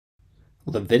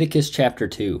Leviticus chapter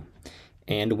 2.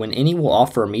 And when any will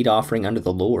offer a meat offering unto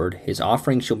the Lord, his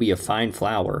offering shall be of fine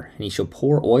flour, and he shall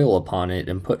pour oil upon it,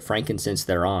 and put frankincense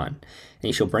thereon. And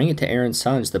he shall bring it to Aaron's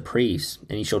sons the priests,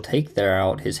 and he shall take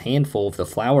thereout his handful of the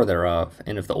flour thereof,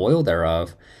 and of the oil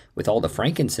thereof, with all the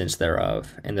frankincense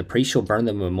thereof, and the priest shall burn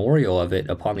the memorial of it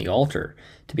upon the altar,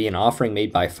 to be an offering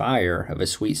made by fire, of a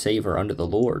sweet savour unto the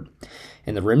Lord.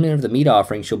 And the remnant of the meat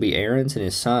offering shall be Aaron's and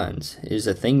his sons. It is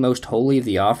a thing most holy of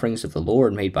the offerings of the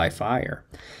Lord made by fire.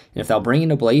 And if thou bring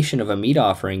an oblation of a meat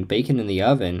offering baken in the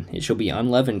oven, it shall be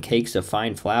unleavened cakes of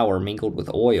fine flour mingled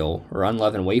with oil, or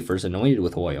unleavened wafers anointed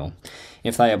with oil.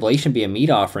 If thy oblation be a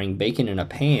meat offering baken in a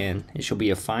pan, it shall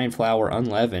be of fine flour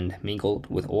unleavened, mingled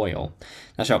with oil.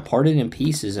 Thou shalt part it in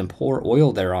pieces, and pour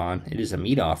oil thereon. It is a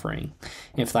meat offering.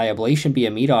 And if thy oblation be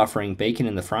a meat offering baken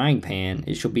in the frying pan,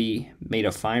 it shall be made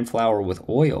of fine flour with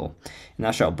oil. And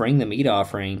thou shalt bring the meat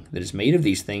offering that is made of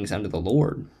these things unto the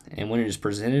Lord. And when it is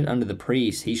presented unto the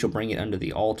priest, he shall bring it unto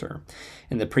the altar.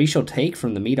 And the priest shall take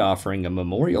from the meat offering a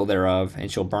memorial thereof,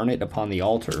 and shall burn it upon the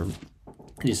altar.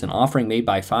 It is an offering made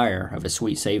by fire, of a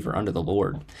sweet savour unto the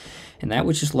Lord. And that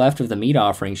which is left of the meat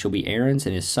offering shall be Aaron's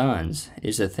and his sons. It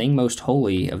is the thing most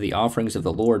holy of the offerings of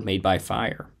the Lord made by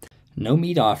fire. No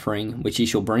meat offering which ye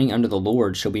shall bring unto the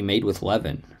Lord shall be made with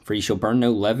leaven, for ye shall burn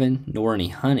no leaven nor any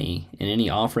honey in any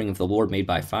offering of the Lord made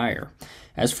by fire.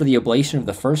 As for the oblation of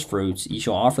the firstfruits, ye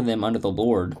shall offer them unto the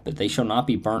Lord, but they shall not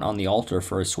be burnt on the altar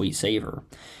for a sweet savour.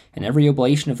 And every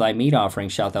oblation of thy meat offering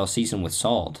shalt thou season with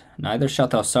salt. Neither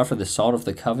shalt thou suffer the salt of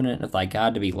the covenant of thy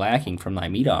God to be lacking from thy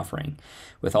meat offering.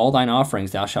 With all thine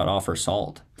offerings thou shalt offer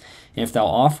salt. And if thou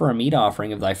offer a meat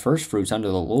offering of thy firstfruits unto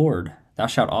the Lord, thou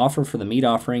shalt offer for the meat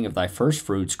offering of thy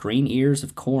firstfruits green ears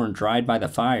of corn dried by the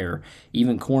fire,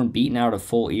 even corn beaten out of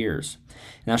full ears.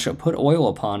 And thou shalt put oil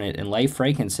upon it, and lay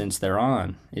frankincense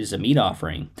thereon. It is a meat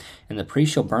offering. And the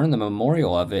priest shall burn the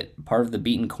memorial of it, part of the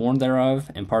beaten corn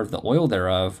thereof, and part of the oil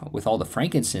thereof, with all the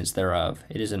frankincense thereof.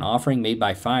 It is an offering made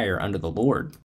by fire unto the Lord.